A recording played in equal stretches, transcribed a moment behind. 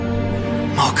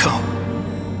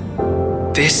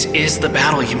Malko, this is the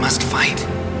battle you must fight.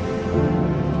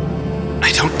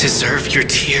 I don't deserve your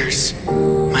tears,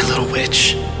 my little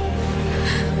witch.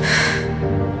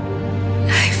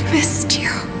 I've missed you.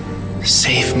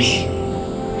 Save me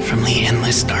from the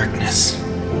endless darkness,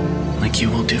 like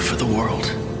you will do for the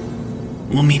world.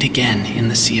 We'll meet again in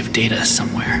the Sea of Data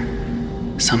somewhere,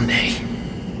 someday.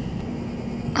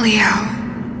 Leo,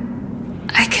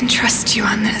 I can trust you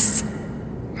on this,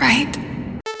 right?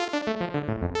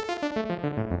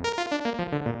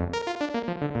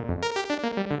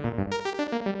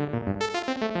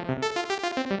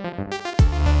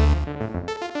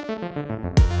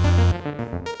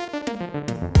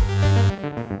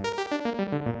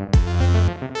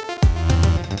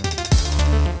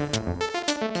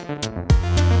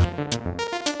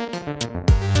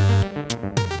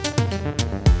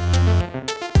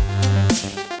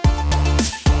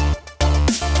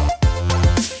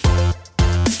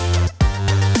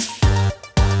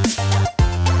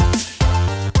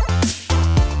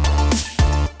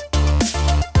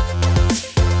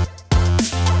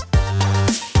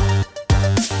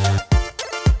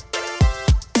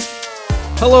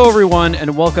 Hello, everyone,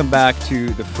 and welcome back to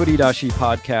the Furidashi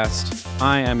podcast.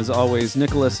 I am, as always,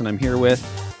 Nicholas, and I'm here with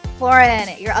Lauren,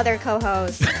 your other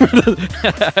co-host.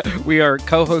 We are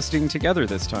co-hosting together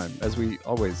this time, as we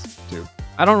always do.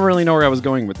 I don't really know where I was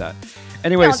going with that.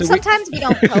 Anyway, No, so sometimes we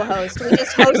don't co-host. We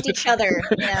just host each other.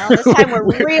 You know, this time we're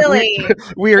really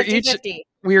we are 50-50.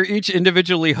 we are each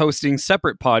individually hosting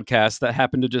separate podcasts that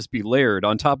happen to just be layered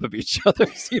on top of each other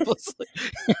seamlessly.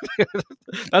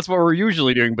 That's what we're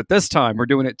usually doing, but this time we're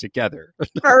doing it together.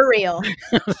 For real.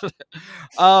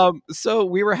 So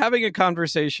we were having a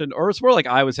conversation, or it's more like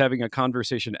I was having a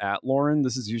conversation at Lauren.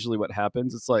 This is usually what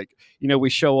happens. It's like, we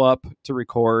show up to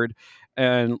record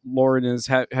and Lauren is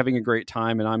having a great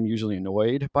time and I'm usually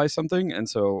annoyed by something. And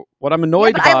so what I'm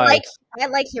annoyed by... I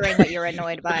like hearing what you're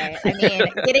annoyed by. I mean,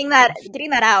 getting that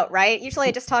out, right? Usually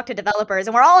I just talk to developers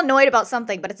and we're all annoyed about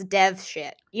something, but it's dev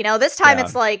shit. This time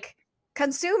It's like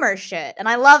consumer shit. And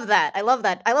I love that. I love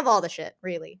all the shit,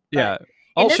 really. But yeah.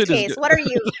 In this case, what are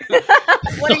you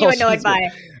annoyed by?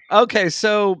 Okay,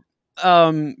 so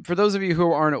for those of you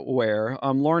who aren't aware,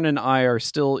 Lauren and I are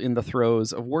still in the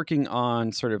throes of working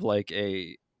on sort of like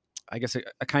a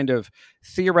kind of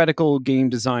theoretical game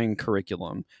design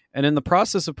curriculum. And in the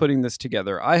process of putting this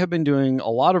together, I have been doing a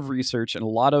lot of research and a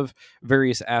lot of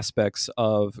various aspects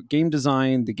of game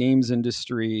design, the games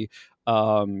industry,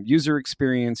 user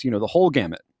experience, the whole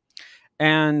gamut.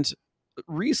 And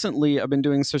recently I've been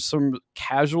doing some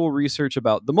casual research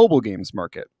about the mobile games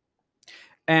market.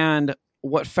 And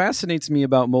what fascinates me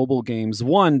about mobile games,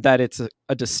 one, that it's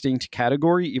a distinct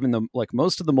category, even though like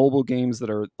most of the mobile games that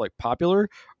are like popular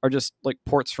are just like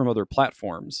ports from other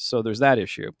platforms. So there's that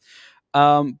issue.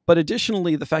 But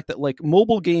additionally, the fact that like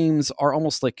mobile games are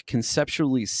almost like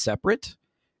conceptually separate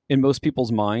in most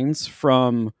people's minds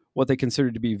from what they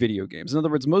consider to be video games. In other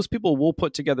words, most people will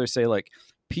put together, say, like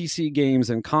PC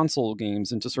games and console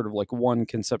games into sort of like one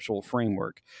conceptual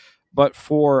framework. But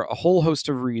for a whole host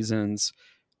of reasons,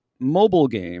 mobile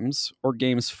games or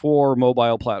games for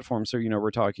mobile platforms, so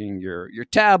we're talking your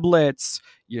tablets,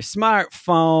 your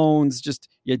smartphones, just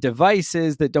your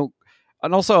devices that don't,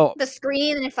 and also the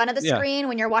screen in front of the screen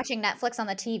when you're watching Netflix on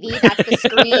the TV, that's the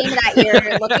screen that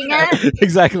you're looking at.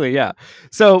 Exactly, yeah.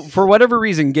 So for whatever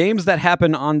reason, games that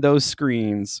happen on those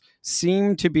screens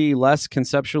seem to be less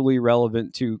conceptually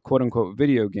relevant to quote unquote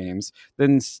video games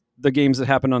than the games that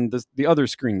happen on the other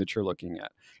screen that you're looking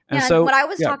at. And so what I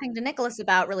was talking to Nicholas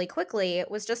about really quickly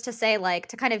was just to say, like,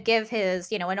 to kind of give his,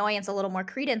 annoyance a little more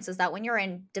credence, is that when you're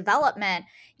in development,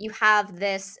 you have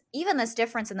this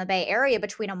difference in the Bay Area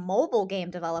between a mobile game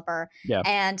developer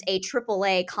and a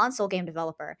AAA console game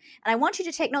developer. And I want you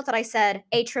to take note that I said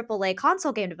a AAA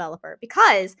console game developer,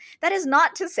 because that is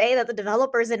not to say that the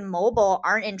developers in mobile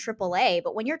aren't in AAA.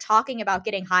 But when you're talking about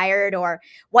getting hired or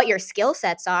what your skill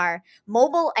sets are,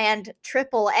 mobile and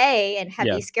AAA, and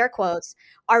heavy scare quotes,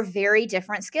 are very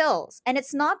different skills. And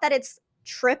it's not that it's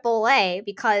AAA,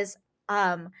 because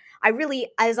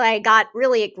as I got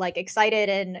really like excited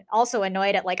and also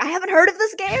annoyed at like, I haven't heard of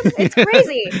this game. It's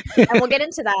crazy. And we'll get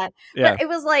into that. Yeah. But it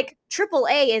was like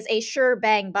AAA is a sure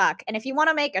bang buck. And if you want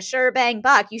to make a sure bang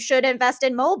buck, you should invest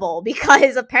in mobile,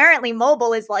 because apparently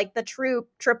mobile is like the true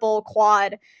triple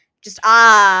quad. Just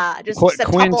a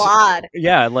couple odd.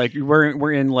 Yeah, like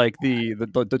we're in like the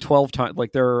 12 times,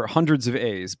 like there are hundreds of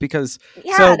A's, because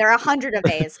there are 100 of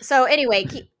A's. So anyway,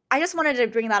 I just wanted to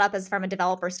bring that up as from a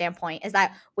developer standpoint, is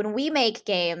that when we make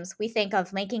games, we think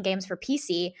of making games for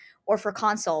PC or for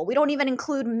console. We don't even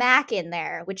include Mac in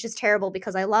there, which is terrible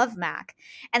because I love Mac.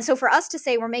 And so for us to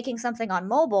say we're making something on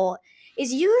mobile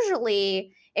is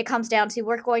usually it comes down to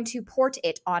we're going to port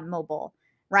it on mobile,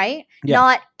 right? Yeah.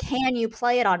 Not can you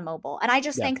play it on mobile. And I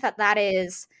just Yeah. think that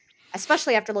is,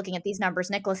 especially after looking at these numbers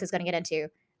Nicholas is going to get into,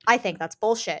 I think that's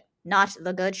bullshit, not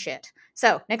the good shit.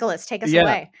 So, Nicholas, take us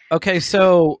away. Okay,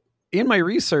 so in my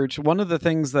research, one of the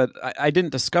things that I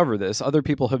didn't discover this, other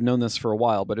people have known this for a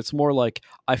while, but it's more like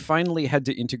I finally had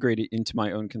to integrate it into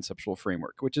my own conceptual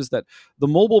framework, which is that the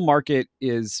mobile market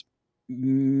is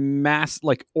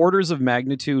like orders of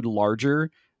magnitude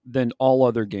larger than all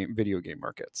other video game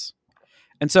markets.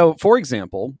 And so, for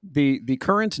example, the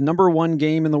current number one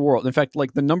game in the world, in fact,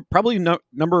 like the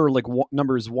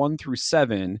numbers 1 through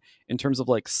 7 in terms of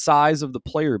like size of the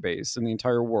player base in the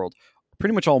entire world,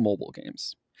 pretty much all mobile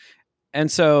games. And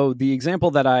so the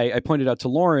example that I pointed out to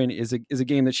Lauren is a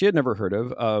game that she had never heard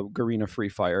of, Garena Free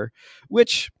Fire,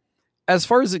 which, as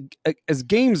far as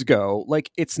games go,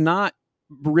 like it's not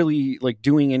really like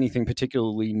doing anything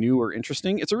particularly new or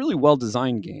interesting. It's a really well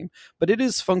designed game, but it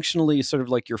is functionally sort of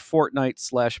like your Fortnite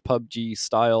 / PUBG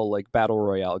style like battle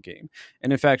royale game.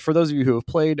 And in fact, for those of you who have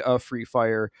played Free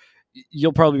Fire,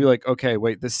 you'll probably be like, okay,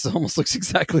 wait, this almost looks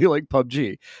exactly like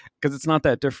PUBG, because it's not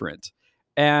that different.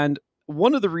 And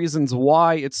one of the reasons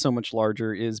why it's so much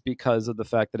larger is because of the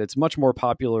fact that it's much more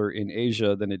popular in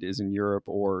Asia than it is in Europe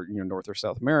or North or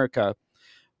South America.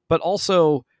 But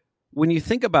also, when you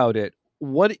think about it,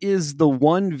 what is the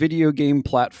one video game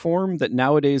platform that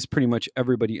nowadays pretty much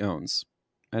everybody owns?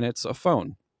 And it's a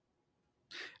phone.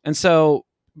 And so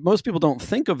most people don't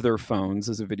think of their phones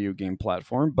as a video game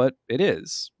platform, but it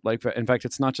is. Like, in fact,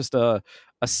 it's not just a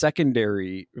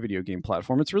secondary video game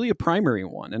platform. It's really a primary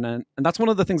one. And that's one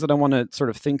of the things that I want to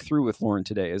sort of think through with Lauren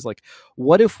today is like,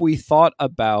 what if we thought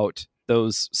about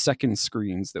those second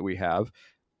screens that we have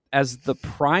as the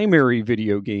primary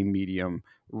video game medium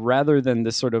rather than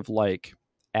this sort of like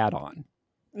add-on?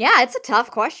 Yeah, it's a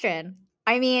tough question.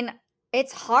 I mean,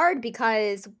 it's hard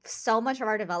because so much of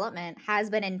our development has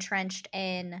been entrenched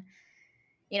in,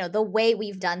 the way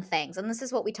we've done things. And this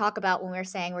is what we talk about when we're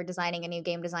saying we're designing a new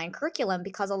game design curriculum,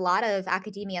 because a lot of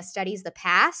academia studies the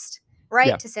past, right?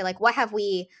 Yeah. To say like, what have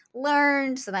we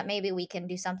learned so that maybe we can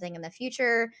do something in the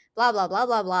future, blah, blah, blah,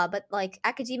 blah, blah. But like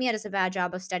academia does a bad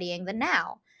job of studying the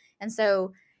now. And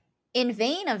so in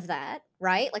vain of that,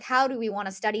 right? Like, how do we want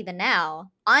to study the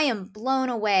now? I am blown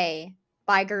away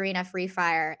by Garena Free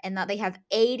Fire and that they have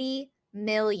 80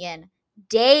 million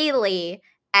daily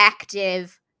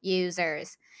active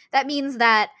users. That means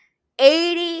that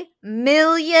 80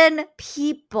 million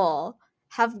people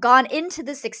have gone into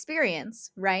this experience,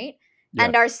 right? Yeah.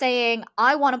 And are saying,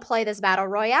 I want to play this battle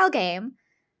royale game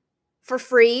for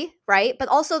free, right? But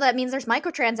also that means there's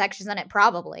microtransactions in it,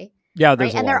 probably. Yeah,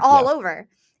 right? And they're all over.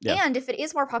 Yeah. And if it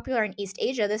is more popular in East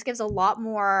Asia, this gives a lot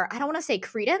more, I don't want to say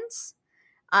credence,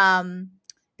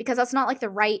 because that's not like the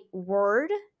right word,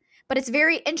 but it's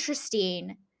very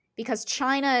interesting because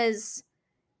China's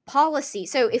policy.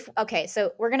 So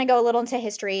we're going to go a little into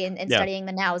history and studying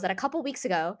the now. Is that a couple weeks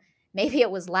ago, maybe it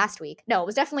was last week. No, it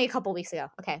was definitely a couple weeks ago.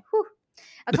 Okay. Whew.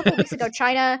 A couple weeks ago,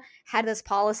 China had this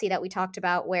policy that we talked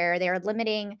about where they're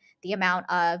limiting the amount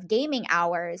of gaming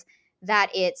hours that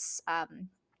its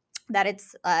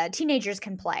teenagers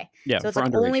can play. Yeah, so it's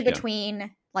like only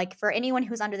between like for anyone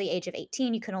who's under the age of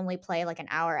 18, you can only play like an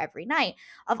hour every night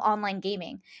of online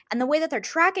gaming. And the way that they're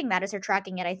tracking that is they're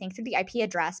tracking it, I think, through the IP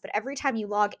address. But every time you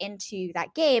log into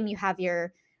that game, you have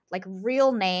your like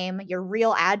real name, your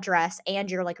real address, and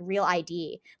your like real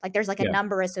ID. Like there's like a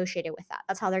number associated with that.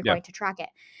 That's how they're going to track it.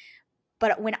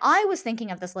 But when I was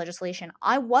thinking of this legislation,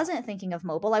 I wasn't thinking of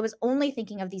mobile. I was only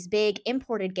thinking of these big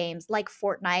imported games like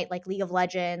Fortnite, like League of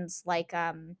Legends, like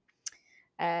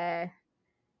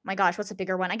my gosh, what's a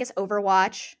bigger one? I guess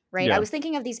Overwatch, right? Yeah. I was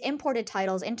thinking of these imported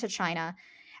titles into China.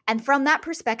 And from that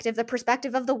perspective, the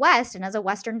perspective of the West, and as a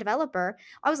Western developer,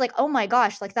 I was like, oh my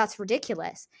gosh, like that's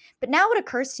ridiculous. But now it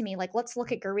occurs to me, like, let's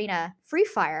look at Garena Free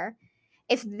Fire.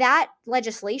 If that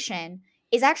legislation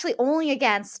is actually only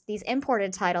against these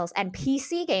imported titles and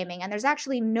PC gaming, and there's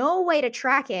actually no way to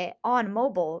track it on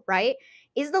mobile, right?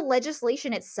 Is the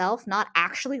legislation itself not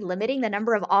actually limiting the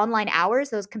number of online hours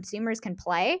those consumers can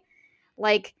play?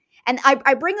 Like, and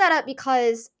I bring that up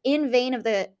because in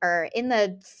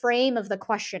the frame of the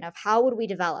question of how would we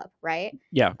develop, right?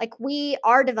 Yeah. Like we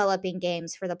are developing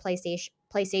games for the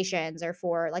PlayStations or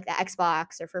for like the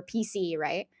Xbox or for PC,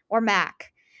 right? Or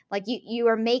Mac. Like you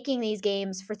are making these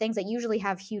games for things that usually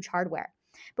have huge hardware.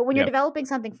 But when you're developing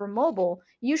something for mobile,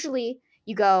 usually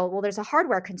you go, well, there's a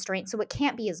hardware constraint, so it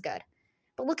can't be as good.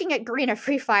 But looking at Garena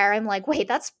Free Fire, I'm like, wait,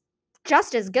 that's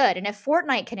just as good. And if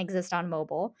Fortnite can exist on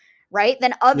mobile, right,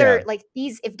 then other like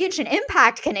these, if Genshin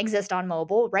Impact can exist on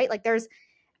mobile, right, like there's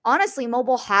honestly,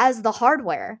 mobile has the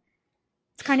hardware.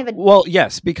 It's kind of a well,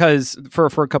 yes, because for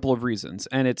a couple of reasons,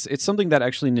 and it's something that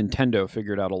actually Nintendo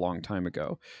figured out a long time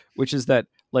ago, which is that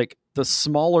like the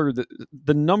smaller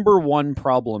the number one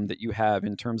problem that you have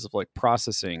in terms of like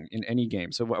processing in any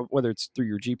game, so whether it's through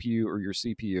your GPU or your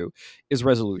CPU, is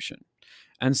resolution.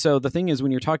 And so the thing is,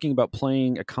 when you're talking about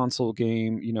playing a console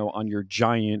game, you know, on your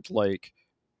giant like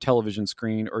television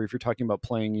screen, or if you're talking about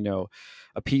playing, you know,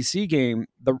 a PC game,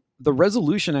 the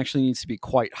resolution actually needs to be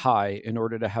quite high in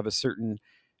order to have a certain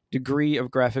degree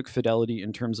of graphic fidelity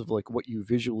in terms of like what you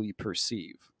visually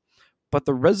perceive. But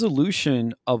the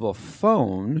resolution of a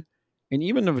phone, and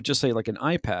even of just say like an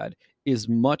iPad, is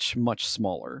much, much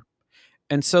smaller.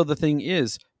 And so the thing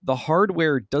is, the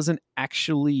hardware doesn't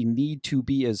actually need to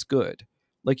be as good.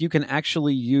 Like you can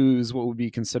actually use what would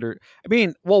be considered, I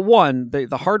mean, well, one,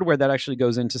 the hardware that actually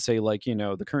goes into say like, you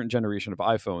know, the current generation of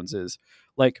iPhones is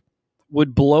like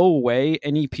would blow away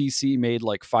any PC made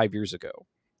like 5 years ago.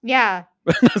 Yeah.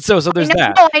 so there's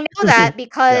that. No, I know that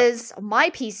because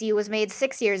my PC was made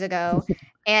 6 years ago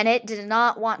and it did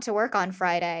not want to work on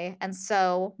Friday. And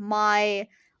so my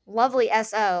lovely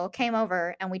SO came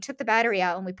over and we took the battery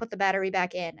out and we put the battery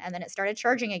back in and then it started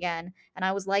charging again and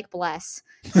I was like, bless.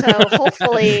 So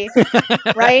hopefully,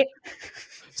 right?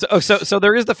 So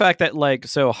there is the fact that like,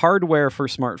 so hardware for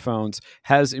smartphones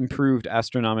has improved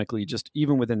astronomically just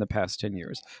even within the past 10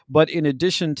 years. But in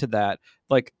addition to that,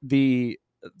 like the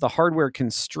hardware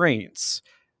constraints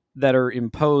that are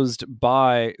imposed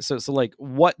by so like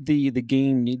what the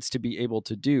game needs to be able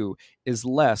to do is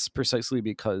less, precisely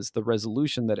because the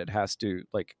resolution that it has to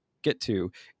like get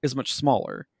to is much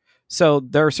smaller. So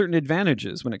there are certain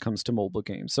advantages when it comes to mobile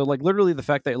games. So like literally the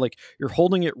fact that like you're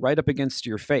holding it right up against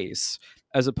your face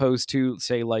as opposed to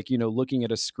say like, you know, looking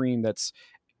at a screen that's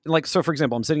like, so for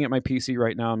example, I'm sitting at my PC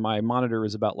right now and my monitor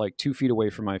is about like 2 feet away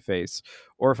from my face.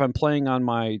 Or if I'm playing on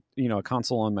my, you know, a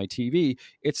console on my TV,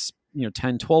 it's, you know,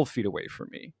 10, 12 feet away from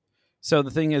me. So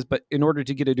the thing is, but in order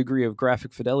to get a degree of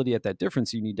graphic fidelity at that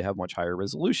difference, you need to have much higher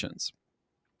resolutions.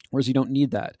 Whereas you don't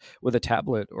need that with a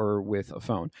tablet or with a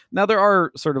phone. Now, there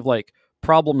are sort of like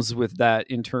problems with that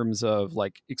in terms of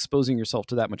like exposing yourself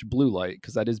to that much blue light,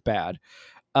 because that is bad.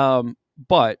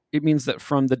 But it means that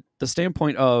from the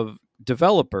standpoint of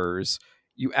developers,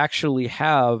 you actually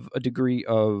have a degree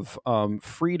of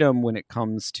freedom when it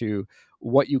comes to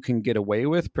what you can get away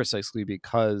with, precisely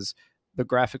because the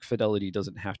graphic fidelity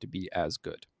doesn't have to be as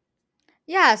good.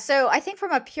 Yeah, so I think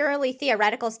from a purely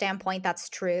theoretical standpoint, that's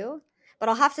true. But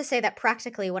I'll have to say that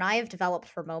practically, when I have developed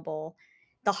for mobile,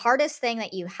 the hardest thing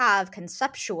that you have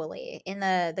conceptually in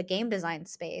the game design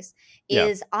space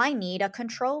is I need a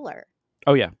controller.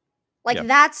 Oh, yeah. Like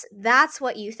that's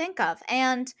what you think of.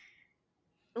 And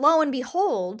lo and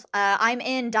behold, I'm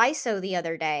in Daiso the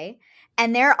other day,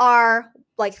 and there are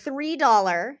like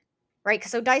 $3, right?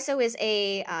 So Daiso is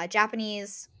a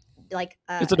Japanese, like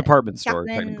it's a department store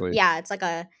technically. Yeah, it's like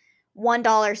a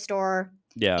 $1 store.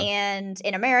 Yeah, and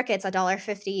in America it's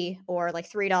 $1.50 or like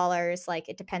 $3. Like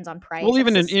it depends on price. Well,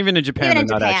 even in Japan, they're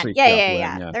not actually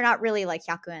yeah. They're not really like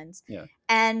hyakuens. Yeah,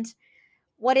 and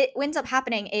what it ends up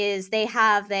happening is they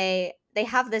have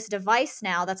this device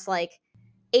now that's like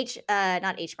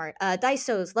not H-Mart,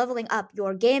 Daiso's leveling up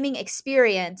your gaming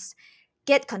experience.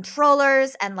 Get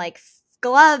controllers and like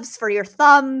gloves for your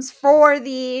thumbs for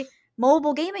the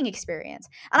mobile gaming experience.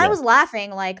 And I was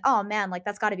laughing like, oh man, like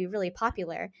that's got to be really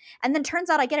popular. And then turns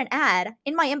out I get an ad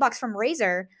in my inbox from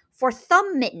Razer for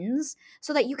thumb mittens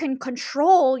so that you can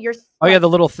control your the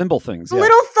little thimble things. The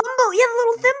little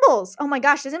thimbles. Oh my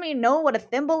gosh, does anybody know what a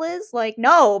thimble is? Like,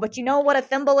 no, but you know what a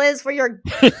thimble is for your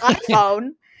iPhone.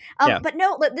 But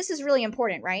no, this is really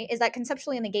important, right? Is that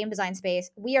conceptually in the game design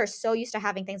space, we are so used to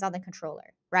having things on the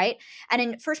controller, right? And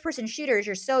in first-person shooters,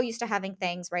 you're so used to having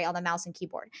things, right, on the mouse and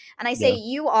keyboard. And I say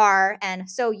you are, and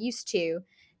so used to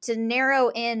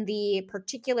narrow in the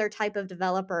particular type of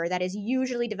developer that is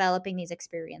usually developing these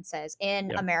experiences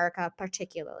in America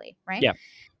particularly, right? Yeah.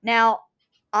 Now,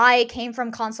 I came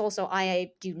from console, so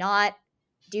I do not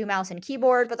do mouse and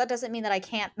keyboard, but that doesn't mean that I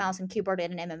can't mouse and keyboard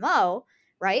in an MMO,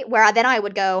 right? Where then I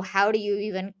would go, how do you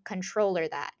even controller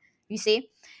that? You see?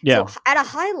 Yeah. So at a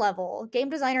high level, game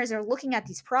designers are looking at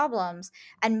these problems,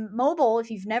 and mobile, if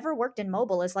you've never worked in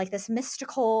mobile, is like this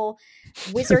mystical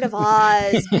Wizard of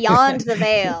Oz beyond the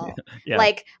veil. Yeah.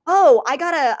 Like,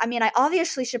 I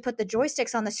obviously should put the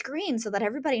joysticks on the screen so that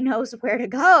everybody knows where to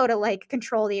go to like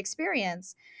control the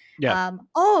experience. Yeah.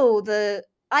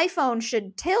 iPhone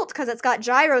should tilt because it's got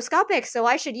gyroscopic, so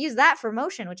I should use that for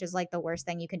motion, which is like the worst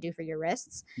thing you can do for your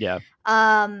wrists. Yeah.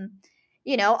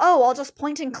 You know, oh, I'll just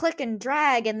point and click and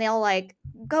drag and they'll like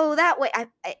go that way.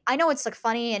 I know it's like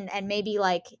funny and maybe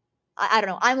like I don't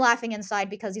know. I'm laughing inside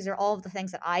because these are all of the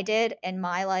things that I did in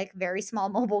my like very small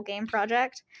mobile game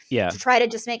project. Yeah. To try to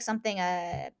just make something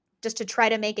just to try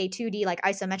to make a 2D like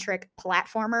isometric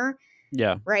platformer.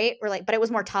 Yeah. Right? Or like, but it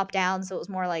was more top down, so it was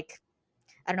more like,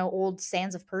 I don't know, old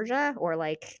Sands of Persia or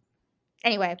like,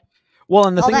 anyway. Well,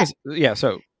 and the thing is, yeah,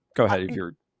 so go ahead if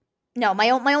you're. No, my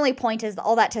only point is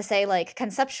all that to say, like,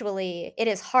 conceptually, it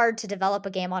is hard to develop a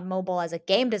game on mobile as a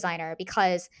game designer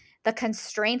because the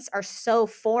constraints are so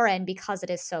foreign because it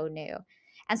is so new.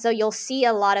 And so you'll see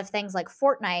a lot of things like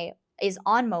Fortnite is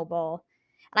on mobile.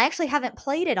 And I actually haven't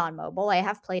played it on mobile. I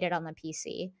have played it on the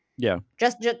PC. Yeah.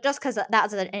 Just because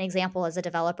that's an example as a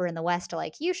developer in the West,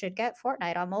 like, you should get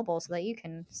Fortnite on mobile so that you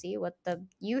can see what the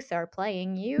youth are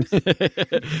playing.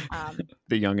 The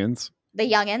youngins. The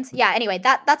youngins. Yeah, anyway,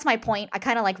 that's my point. I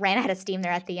kind of like ran out of steam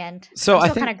there at the end. So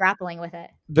I'm still kind of grappling with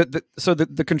it.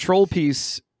 The control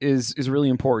piece is really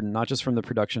important, not just from the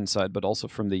production side, but also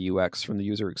from the UX, from the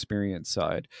user experience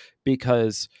side,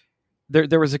 because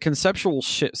there was a conceptual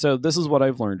shift. So this is what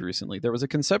I've learned recently. There was a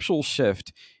conceptual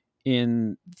shift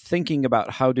in thinking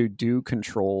about how to do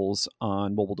controls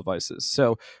on mobile devices.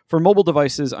 So for mobile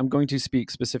devices, I'm going to speak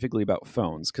specifically about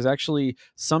phones, because actually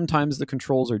sometimes the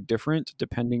controls are different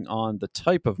depending on the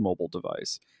type of mobile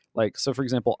device. Like, so for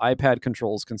example, iPad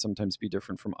controls can sometimes be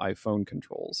different from iPhone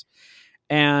controls.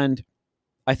 And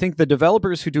I think the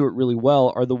developers who do it really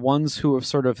well are the ones who are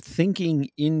sort of thinking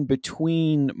in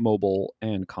between mobile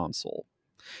and console.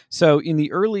 So in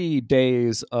the early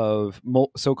days of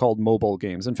so-called mobile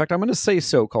games, in fact, I'm going to say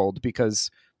so-called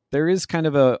because there is kind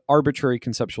of a arbitrary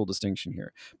conceptual distinction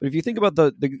here. But if you think about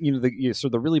the sort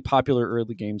of the really popular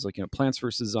early games like, Plants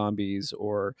vs. Zombies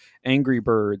or Angry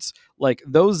Birds, like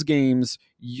those games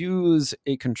use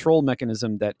a control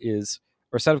mechanism that is,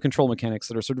 or a set of control mechanics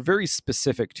that are sort of very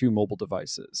specific to mobile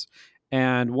devices.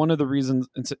 And one of the reasons,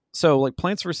 so like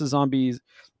Plants vs. Zombies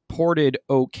ported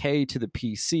okay to the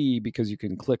PC because you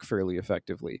can click fairly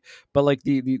effectively, but like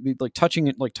the like touching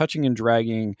and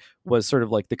dragging was sort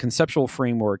of like the conceptual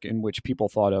framework in which people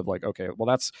thought of like, okay, well,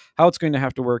 that's how it's going to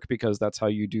have to work because that's how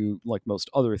you do like most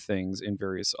other things in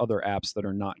various other apps that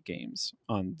are not games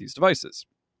on these devices.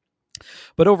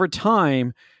 But over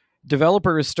time,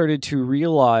 developers started to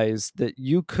realize that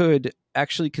you could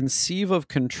actually conceive of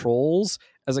controls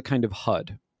as a kind of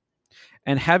HUD,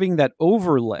 and having that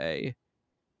overlay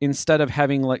instead of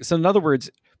having like, so in other words,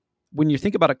 when you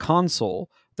think about a console,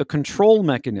 the control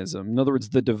mechanism, in other words,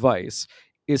 the device,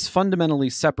 is fundamentally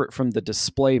separate from the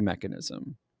display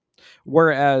mechanism.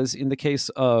 Whereas in the case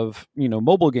of,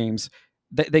 mobile games,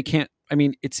 they can't,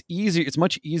 it's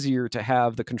much easier to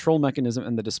have the control mechanism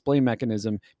and the display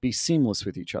mechanism be seamless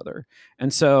with each other.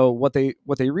 And so what they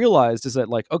realized is that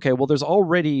like, okay, well, there's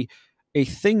already a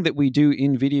thing that we do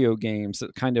in video games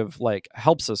that kind of like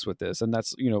helps us with this. And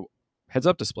that's,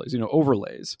 heads-up displays,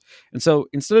 overlays. And so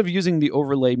instead of using the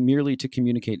overlay merely to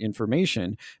communicate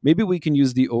information, maybe we can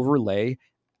use the overlay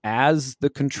as the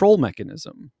control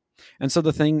mechanism. And so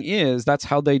the thing is, that's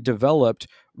how they developed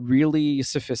really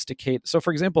sophisticated. So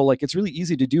for example, like it's really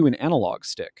easy to do an analog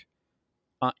stick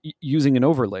using an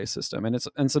overlay system.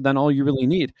 And so then all you really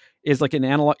need is like an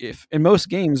analog. If in most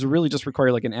games really just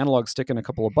require like an analog stick and a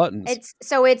couple of buttons.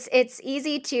 It's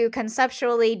easy to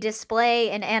conceptually display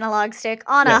an analog stick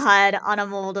on a HUD on a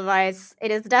mobile device.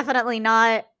 It is definitely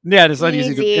not. Yeah, it's not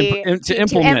easy to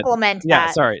implement. Yeah,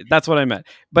 that. Sorry, that's what I meant.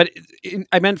 But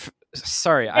I meant.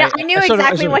 Sorry, yeah, I knew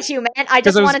exactly what you meant. I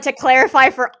just wanted to clarify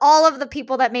for all of the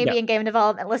people that may be in game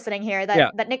development listening here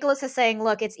that Nicholas is saying,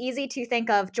 look, it's easy to think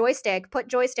of joystick, put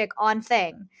joystick on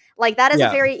thing. Like that is a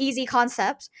very easy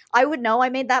concept. I would know I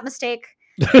made that mistake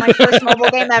my first mobile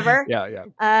game ever.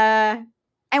 Yeah.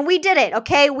 And we did it,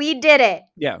 okay? We did it.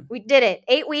 Yeah. We did it.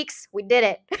 8 weeks, we did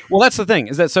it. Well, that's the thing,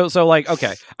 is that so like,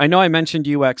 okay, I know I mentioned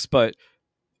UX, but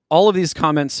all of these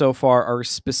comments so far are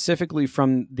specifically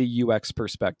from the UX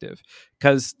perspective,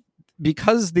 because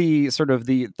the sort of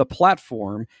the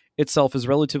platform itself is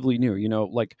relatively new.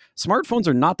 Like smartphones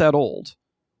are not that old.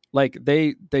 Like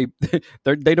they don't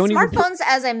smartphones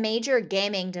as a major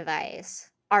gaming device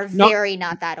are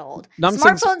not that old.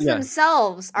 Smartphones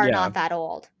themselves are not that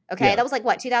old. Okay, that was like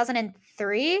what,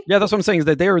 2003? Yeah, that's what I'm saying, is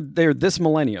that they're this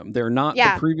millennium. They're not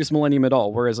the previous millennium at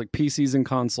all. Whereas like PCs and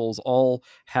consoles all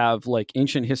have like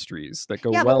ancient histories that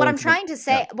go. Yeah, but what I'm trying to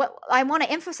say, what I want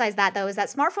to emphasize that though, is that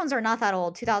smartphones are not that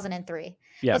old. 2003.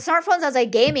 Yeah. But smartphones as a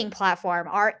gaming platform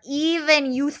are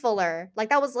even youthfuler. Like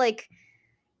that was like,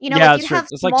 You know, Yeah, like it's you'd true. have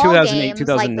It's like small 2008, games like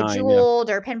 2009. Yeah. Bejeweled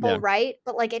or Pinball, Yeah. right?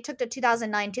 But like it took to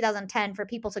 2009, 2010 for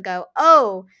people to go,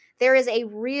 oh, there is a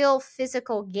real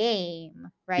physical game,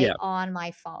 right, Yeah. on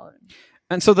my phone.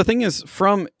 And so the thing is,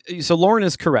 so Lauren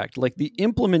is correct. Like the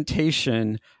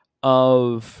implementation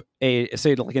of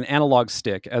say like an analog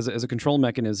stick as a control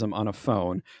mechanism on a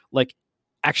phone, like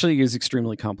actually is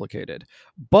extremely complicated.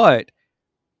 But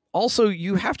also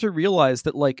you have to realize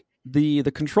that like the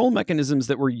control mechanisms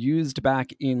that were used back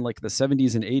in like the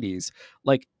 70s and 80s,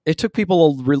 like it took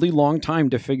people a really long time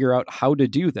to figure out how to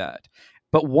do that.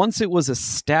 But once it was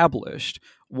established,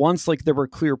 once like there were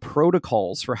clear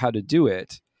protocols for how to do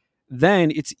it,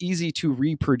 then it's easy to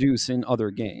reproduce in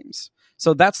other games.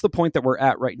 So that's the point that we're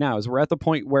at right now, is we're at the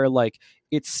point where like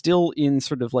it's still in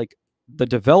sort of like the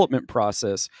development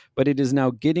process, but it is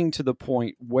now getting to the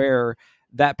point where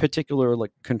that particular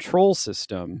like control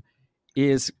system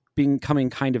is becoming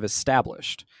kind of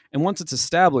established. And once it's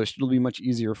established, it'll be much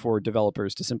easier for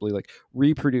developers to simply like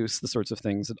reproduce the sorts of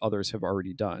things that others have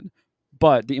already done.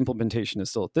 But the implementation is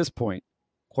still at this point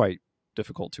quite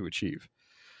difficult to achieve.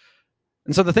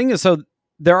 And so the thing is, so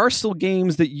there are still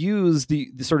games that use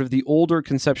the sort of the older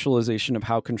conceptualization of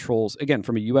how controls, again,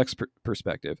 from a UX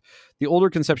perspective, the older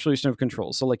conceptualization of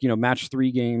controls. So like, match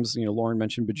 3 games, Lauren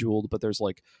mentioned Bejeweled, but there's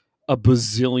like a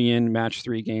bazillion match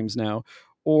 3 games now,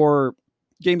 or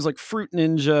games like Fruit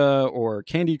Ninja or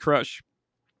Candy Crush.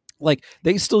 Like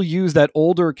they still use that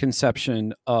older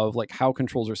conception of like how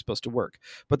controls are supposed to work.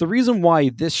 But the reason why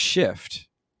this shift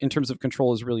in terms of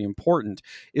control is really important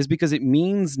is because it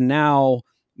means now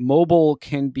mobile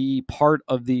can be part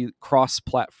of the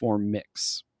cross-platform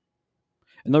mix.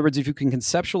 In other words, if you can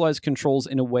conceptualize controls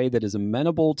in a way that is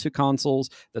amenable to consoles,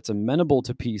 that's amenable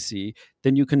to PC,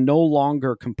 then you can no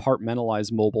longer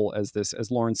compartmentalize mobile as this, as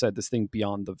Lauren said, this thing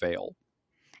beyond the veil.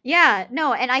 Yeah,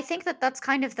 no, and I think that that's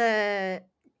kind of that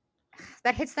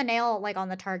hits the nail like on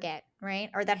the target, right?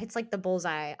 Or that hits like the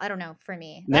bullseye. I don't know, for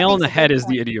me. Nail on the head is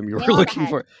the idiom you were looking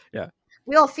for. Yeah.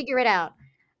 We'll figure it out.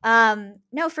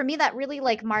 No, for me that really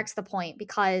like marks the point,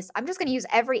 because I'm just going to use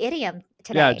every idiom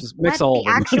today. Yeah, just mix all of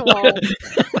them.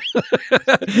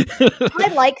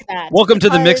 I like that. Welcome to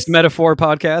the Mixed Metaphor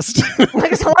Podcast.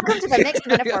 Welcome to the Mixed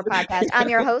Metaphor Podcast. I'm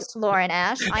your host, Lauren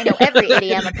Ash. I know every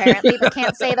idiom apparently, but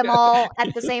can't say them all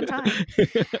at the same time.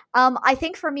 I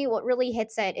think for me, what really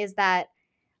hits it is that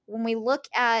when we look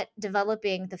at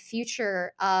developing the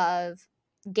future of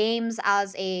games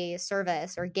as a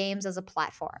service or games as a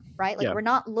platform, right? Like we're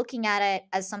not looking at it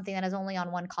as something that is only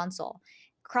on one console.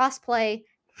 Crossplay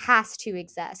has to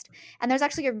exist. And there's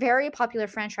actually a very popular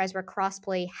franchise where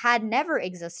crossplay had never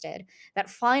existed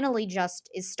that finally just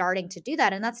is starting to do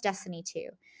that, and that's Destiny 2.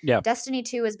 Yeah. Destiny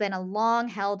 2 has been a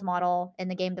long-held model in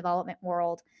the game development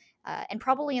world, and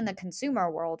probably in the consumer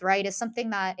world, right? Is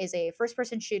something that is a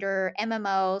first-person shooter,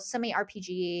 MMO,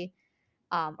 semi-RPG,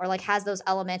 or like has those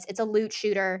elements. It's a loot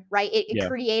shooter, right? It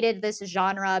created this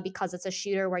genre because it's a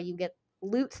shooter where you get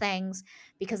loot things,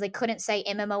 because they couldn't say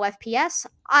MMO FPS.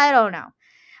 I don't know.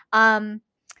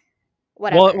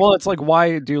 Whatever. Well, it's like,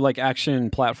 why do like action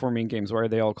platforming games? Why are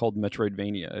they all called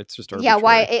Metroidvania? It's just arbitrary. Yeah.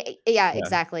 Why?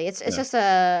 Exactly. It's just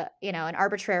a an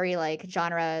arbitrary like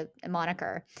genre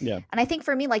moniker. Yeah. And I think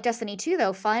for me, like Destiny 2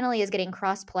 though, finally is getting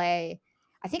crossplay.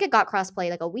 I think it got crossplay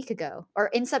like a week ago, or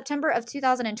in September of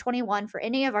 2021. For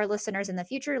any of our listeners in the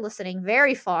future, listening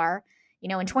very far, in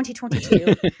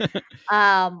 2022,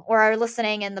 or are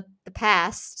listening in the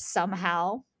past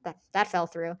somehow, that fell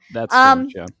through. That's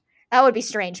strange, yeah. That would be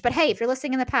strange. But hey, if you're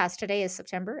listening in the past, today is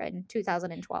September in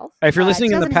 2012. If you're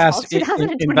listening in the past,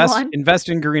 invest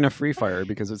in Garena Free Fire,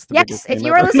 because it's the biggest. Yes, if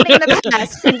you are listening in the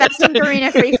past, invest in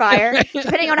Garena Free Fire.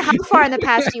 Depending on how far in the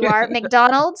past you are,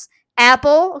 McDonald's,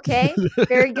 Apple, okay,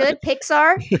 very good.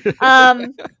 Pixar.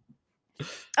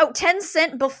 10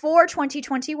 cent before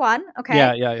 2021, okay.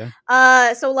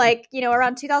 Yeah. So like,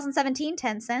 around 2017,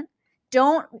 10 cent.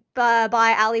 Don't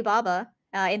buy Alibaba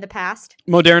in the past.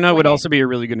 Moderna would also be a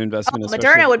really good investment.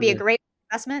 Moderna would be a great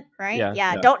investment, right?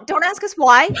 Yeah. Don't ask us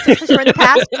why, just because we're in the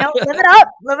past.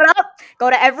 Live it up. Go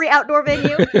to every outdoor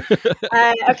venue.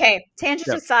 Okay,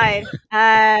 tangent aside.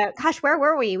 Gosh, where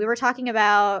were we? We were talking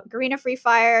about Garena Free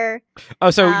Fire. Oh,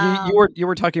 so you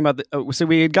were talking about so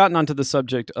we had gotten onto the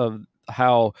subject of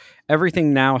how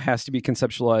everything now has to be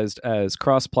conceptualized as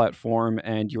cross-platform,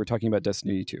 and you were talking about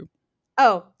Destiny 2.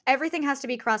 Oh, everything has to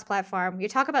be cross-platform. You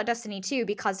talk about Destiny 2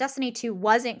 because Destiny 2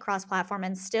 wasn't cross-platform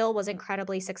and still was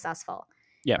incredibly successful.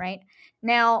 Yeah. Right?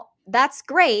 Now, that's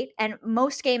great, and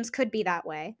most games could be that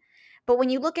way. But when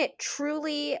you look at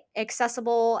truly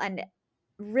accessible and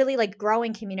really like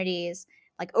growing communities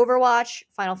like Overwatch,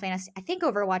 Final Fantasy, I think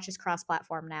Overwatch is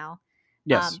cross-platform now.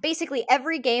 Yes. Basically,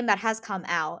 every game that has come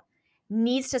out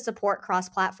needs to support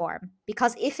cross-platform,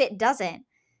 because if it doesn't,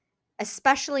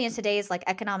 especially in today's like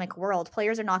economic world,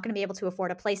 players are not going to be able to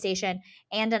afford a PlayStation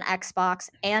and an Xbox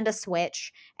and a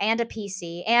Switch and a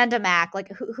PC and a Mac, like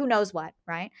who knows what,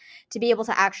 right? To be able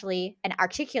to actually and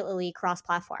articulately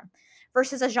cross-platform,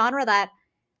 versus a genre that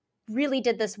really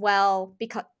did this well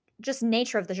because just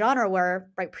nature of the genre were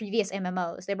right previous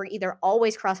MMOs. They were either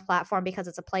always cross-platform because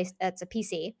it's a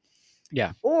PC,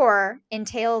 Yeah. or in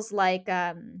tales like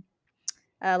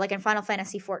in Final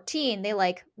Fantasy 14, they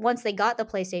like once they got the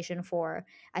PlayStation 4,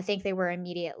 I think they were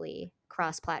immediately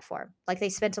cross-platform. Like they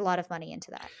spent a lot of money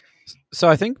into that. So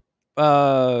I think if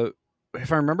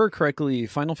I remember correctly,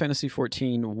 Final Fantasy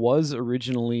 14 was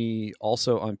originally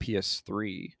also on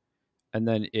PS3, and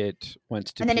then it went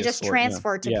to and then PS4. It just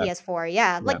transferred to PS4.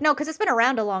 Yeah. Like no, because it's been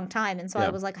around a long time, and so I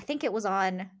was like, I think it was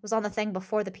on the thing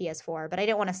before the PS4, but I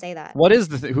didn't want to say that. What is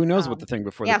the thing? Who knows what the thing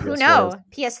before the PS4 who knows?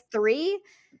 PS3?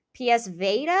 PS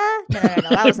Vita? No,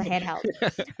 that was the handheld.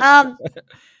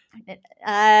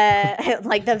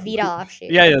 Like the Vita offshoot.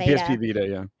 Yeah, the PSP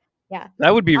Vita, yeah.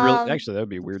 That would be actually, that would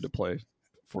be weird to play.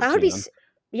 That would be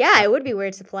it would be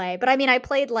weird to play. But I mean, I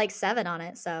played like 7 on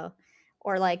it, so,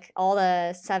 or like all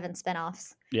the 7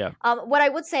 spinoffs. Yeah. What I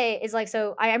would say is like,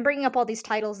 so I am bringing up all these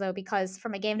titles though, because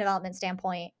from a game development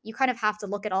standpoint, you kind of have to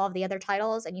look at all of the other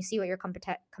titles and you see what your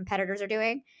competitors are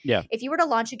doing. Yeah. If you were to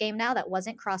launch a game now that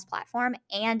wasn't cross-platform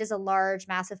and is a large,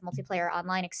 massive multiplayer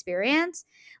online experience,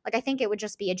 like I think it would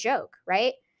just be a joke,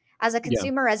 right? As a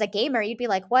consumer, as a gamer, you'd be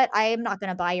like, what? I am not going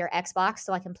to buy your Xbox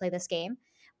so I can play this game.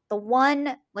 The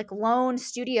one like lone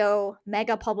studio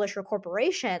mega publisher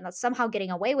corporation that's somehow getting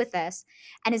away with this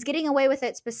and is getting away with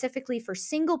it specifically for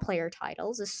single player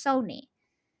titles is Sony,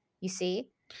 you see?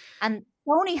 And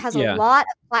Sony has a lot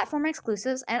of platform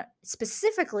exclusives, and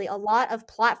specifically a lot of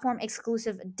platform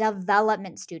exclusive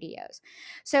development studios.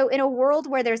 So in a world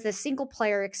where there's this single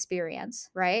player experience,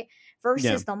 right,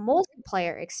 versus the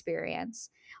multiplayer experience,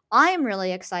 I'm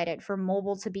really excited for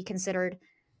mobile to be considered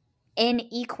an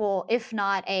equal, if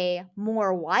not a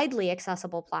more widely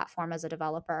accessible platform as a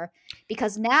developer,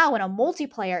 because now in a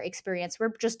multiplayer experience,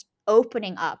 we're just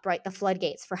opening up, right, the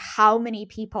floodgates for how many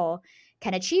people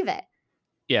can achieve it.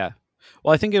 Yeah.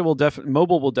 Well, I think it will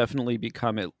mobile will definitely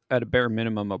become at a bare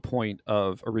minimum a point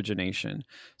of origination.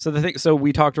 So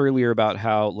we talked earlier about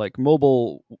how like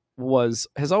mobile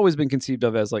has always been conceived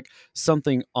of as like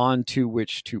something onto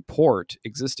which to port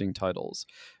existing titles.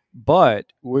 But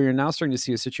we're now starting to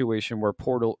see a situation where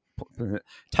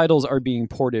titles are being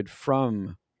ported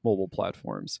from mobile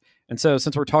platforms. And so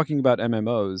since we're talking about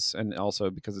MMOs, and also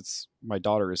because my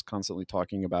daughter is constantly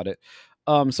talking about it.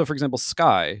 So for example,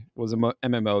 Sky was a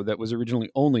MMO that was originally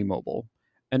only mobile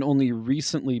and only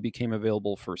recently became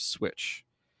available for Switch.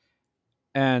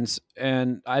 And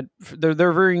there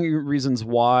are varying reasons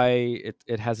why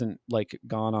it hasn't like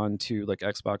gone on to like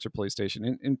Xbox or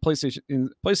PlayStation. In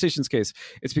PlayStation's case,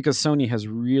 it's because Sony has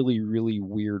really, really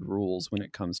weird rules when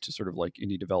it comes to sort of like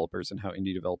indie developers and how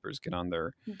indie developers get on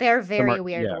their. They're very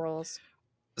weird rules.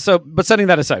 So, but setting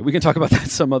that aside, we can talk about that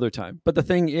some other time. But the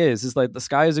thing is like the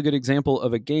Sky is a good example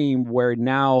of a game where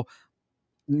now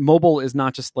mobile is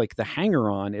not just like the hanger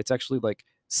on; it's actually like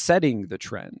setting the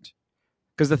trend.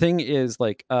 Because the thing is,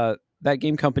 like, that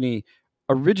game company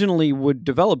originally would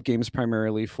develop games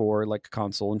primarily for like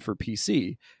console and for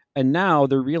PC, and now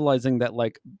they're realizing that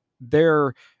like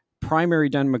their primary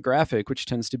demographic, which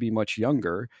tends to be much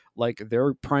younger, like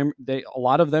a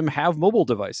lot of them have mobile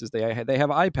devices. They have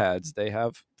iPads, they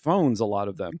have phones. A lot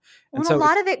of them, and so a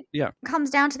lot of it comes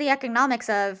down to the economics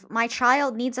of my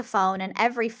child needs a phone, and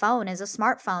every phone is a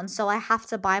smartphone, so I have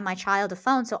to buy my child a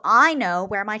phone so I know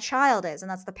where my child is, and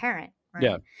that's the parent. Right?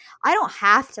 Yeah, I don't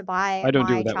have to buy I don't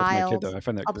my do that child with my kid, though. I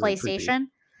find that a PlayStation.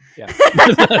 Yeah.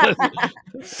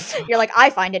 You're like, I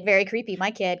find it very creepy. My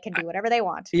kid can do whatever they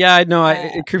want. Yeah, I know.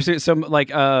 It creeps me. So like,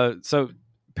 so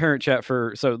parent chat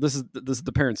so this is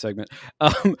the parent segment.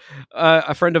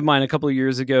 A friend of mine a couple of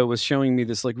years ago was showing me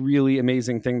this like really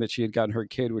amazing thing that she had gotten her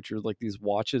kid, which were like these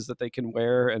watches that they can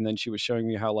wear. And then she was showing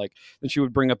me how like, then she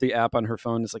would bring up the app on her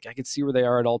phone. It's like, I could see where they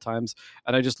are at all times.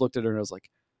 And I just looked at her and I was like,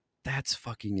 that's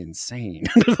fucking insane.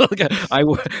 Like,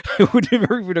 it would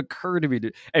never even occur to me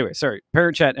to. Anyway, sorry.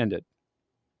 Parent chat ended.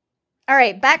 All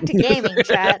right, back to gaming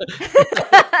chat.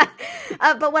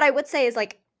 But what I would say is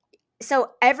like, so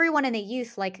everyone in the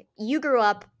youth, like you grew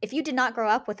up, if you did not grow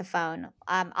up with a phone,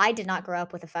 I did not grow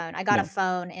up with a phone. I got a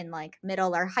phone in like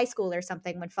middle or high school or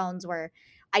something when phones were,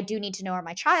 I do need to know where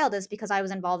my child is because I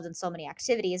was involved in so many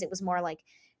activities. It was more like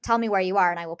tell me where you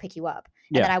are and I will pick you up.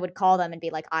 And then I would call them and be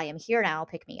like, I am here now,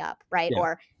 pick me up, right?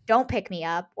 Or don't pick me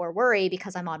up or worry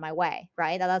because I'm on my way,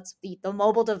 right? That's the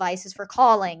mobile device is for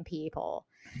calling people.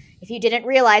 If you didn't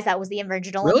realize, that was the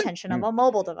original intention of a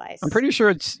mobile device. I'm pretty sure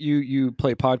it's you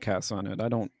play podcasts on it. I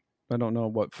don't know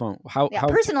what phone. How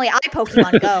personally, I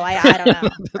Pokemon Go. I don't know,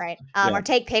 right? Or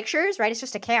take pictures, right? It's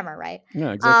just a camera, right?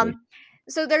 Yeah, exactly.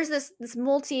 So there's this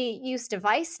multi-use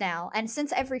device now, and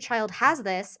since every child has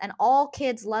this, and all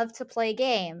kids love to play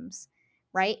games,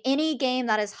 right? Any game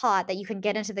that is hot that you can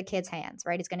get into the kids' hands,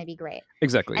 right, is going to be great.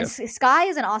 Exactly. And Sky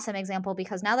is an awesome example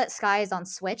because now that Sky is on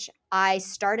Switch, I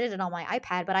started it on my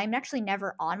iPad, but I'm actually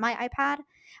never on my iPad.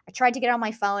 I tried to get it on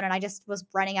my phone, and I just was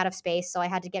running out of space, so I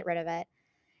had to get rid of it.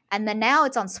 And then now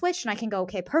it's on Switch, and I can go,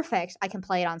 okay, perfect. I can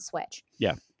play it on Switch.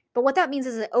 Yeah. But what that means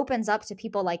is it opens up to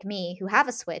people like me who have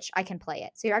a Switch. I can play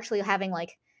it. So you're actually having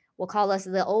like, we'll call us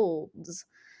the olds,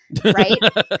 right?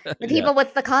 The people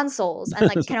with the consoles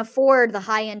and like can afford the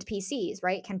high-end PCs,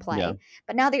 right? Can play. Yeah.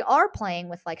 But now they are playing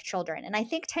with like children. And I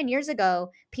think 10 years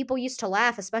ago, people used to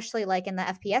laugh, especially like in the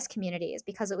FPS communities,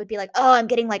 because it would be like, oh, I'm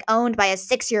getting like owned by a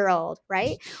 6-year-old,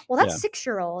 right? Well, that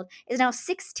 6-year-old is now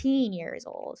 16 years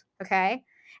old, okay?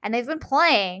 And they've been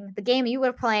playing the game you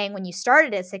were playing when you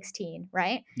started at 16,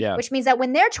 right? Yeah. Which means that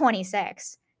when they're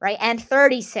 26, right, and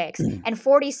 36 and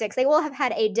 46, they will have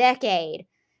had a decade,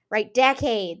 right?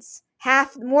 Decades,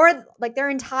 half more like their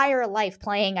entire life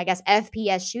playing, I guess,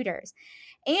 FPS shooters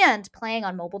and playing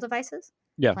on mobile devices,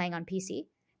 playing on PC,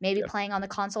 maybe playing on the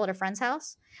console at a friend's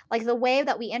house. Like the way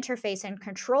that we interface and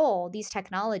control these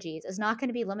technologies is not going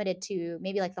to be limited to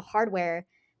maybe like the hardware,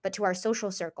 but to our social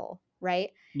circle,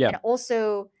 right? Yeah. And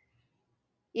also,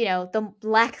 you know, the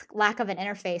lack of an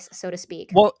interface, so to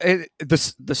speak. Well,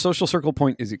 the social circle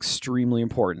point is extremely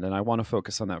important, and I want to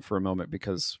focus on that for a moment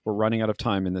because we're running out of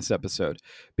time in this episode.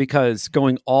 Because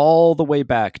going all the way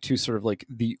back to sort of like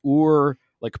the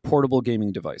like portable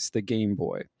gaming device, the Game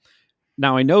Boy.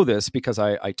 Now I know this because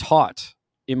I taught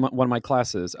in one of my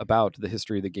classes about the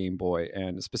history of the Game Boy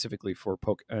and specifically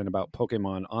and about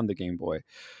Pokemon on the Game Boy.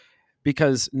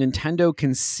 Because Nintendo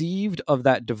conceived of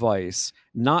that device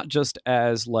not just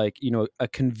as like, you know, a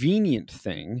convenient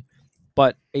thing,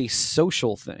 but a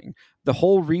social thing. The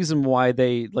whole reason why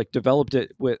they like developed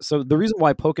it the reason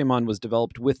why Pokemon was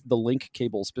developed with the link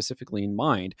cable specifically in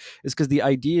mind is because the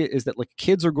idea is that like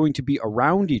kids are going to be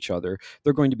around each other,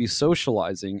 they're going to be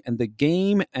socializing, and the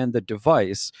game and the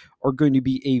device are going to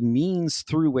be a means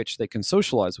through which they can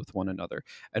socialize with one another.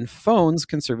 And phones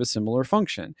can serve a similar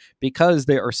function because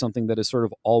they are something that is sort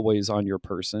of always on your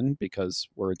person because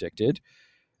we're addicted.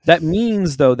 That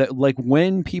means, though, that like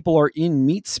when people are in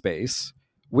meet space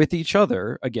with each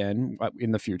other, again,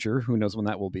 in the future, who knows when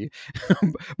that will be,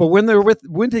 but when they're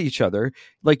with each other,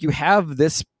 like you have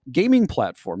this gaming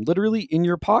platform literally in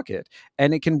your pocket,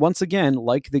 and it can once again,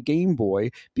 like the Game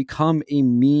Boy, become a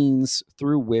means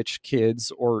through which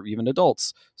kids or even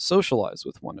adults socialize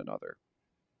with one another.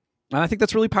 And I think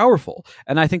that's really powerful.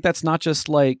 And I think that's not just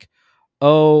like,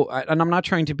 and I'm not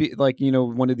trying to be like, you know,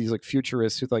 one of these like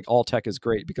futurists who like all tech is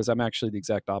great, because I'm actually the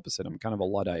exact opposite. I'm kind of a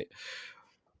Luddite.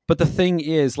 But the thing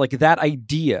is, like that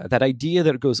idea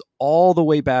that goes all the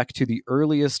way back to the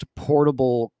earliest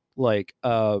portable like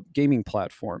gaming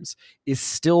platforms is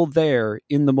still there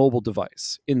in the mobile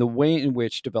device, in the way in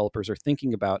which developers are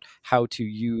thinking about how to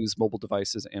use mobile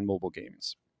devices and mobile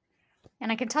games.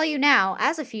 And I can tell you now,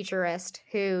 as a futurist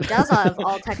who does love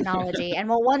all technology and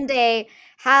will one day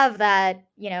have that,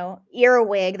 you know,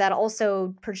 earwig that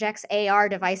also projects AR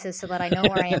devices so that I know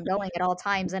where I am going at all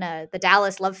times in the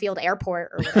Dallas Love Field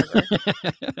Airport or whatever.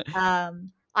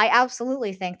 I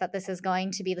absolutely think that this is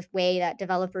going to be the way that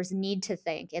developers need to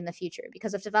think in the future.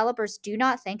 Because if developers do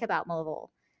not think about mobile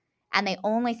and they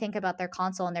only think about their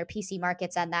console and their PC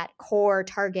markets and that core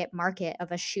target market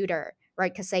of a shooter,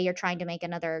 right? Because say you're trying to make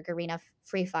another Garena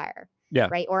Free Fire,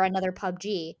 right? Or another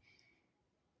PUBG,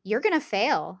 you're going to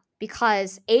fail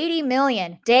because 80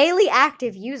 million daily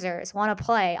active users want to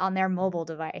play on their mobile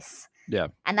device. Yeah.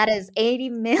 And that is 80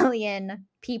 million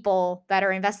people that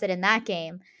are invested in that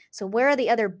game. So where are the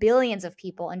other billions of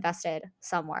people invested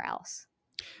somewhere else?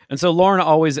 And so Lauren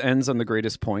always ends on the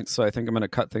greatest points, so I think I'm going to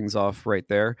cut things off right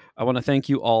there. I want to thank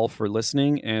you all for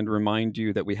listening and remind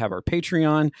you that we have our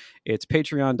Patreon. It's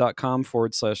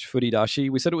patreon.com/Furidashi.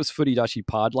 We said it was Furidashi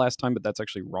Pod last time, but that's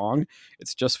actually wrong.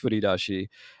 It's just Furidashi.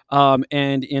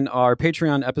 And in our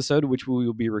Patreon episode, which we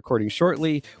will be recording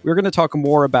shortly, we're going to talk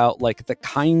more about like the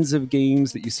kinds of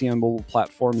games that you see on mobile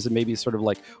platforms and maybe sort of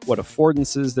like what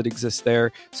affordances that exist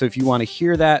there. So if you want to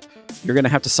hear that, you're going to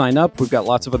have to sign up. We've got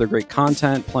lots of other great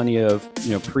content, plenty of,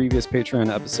 you know, previous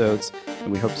Patreon episodes,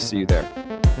 and we hope to see you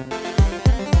there.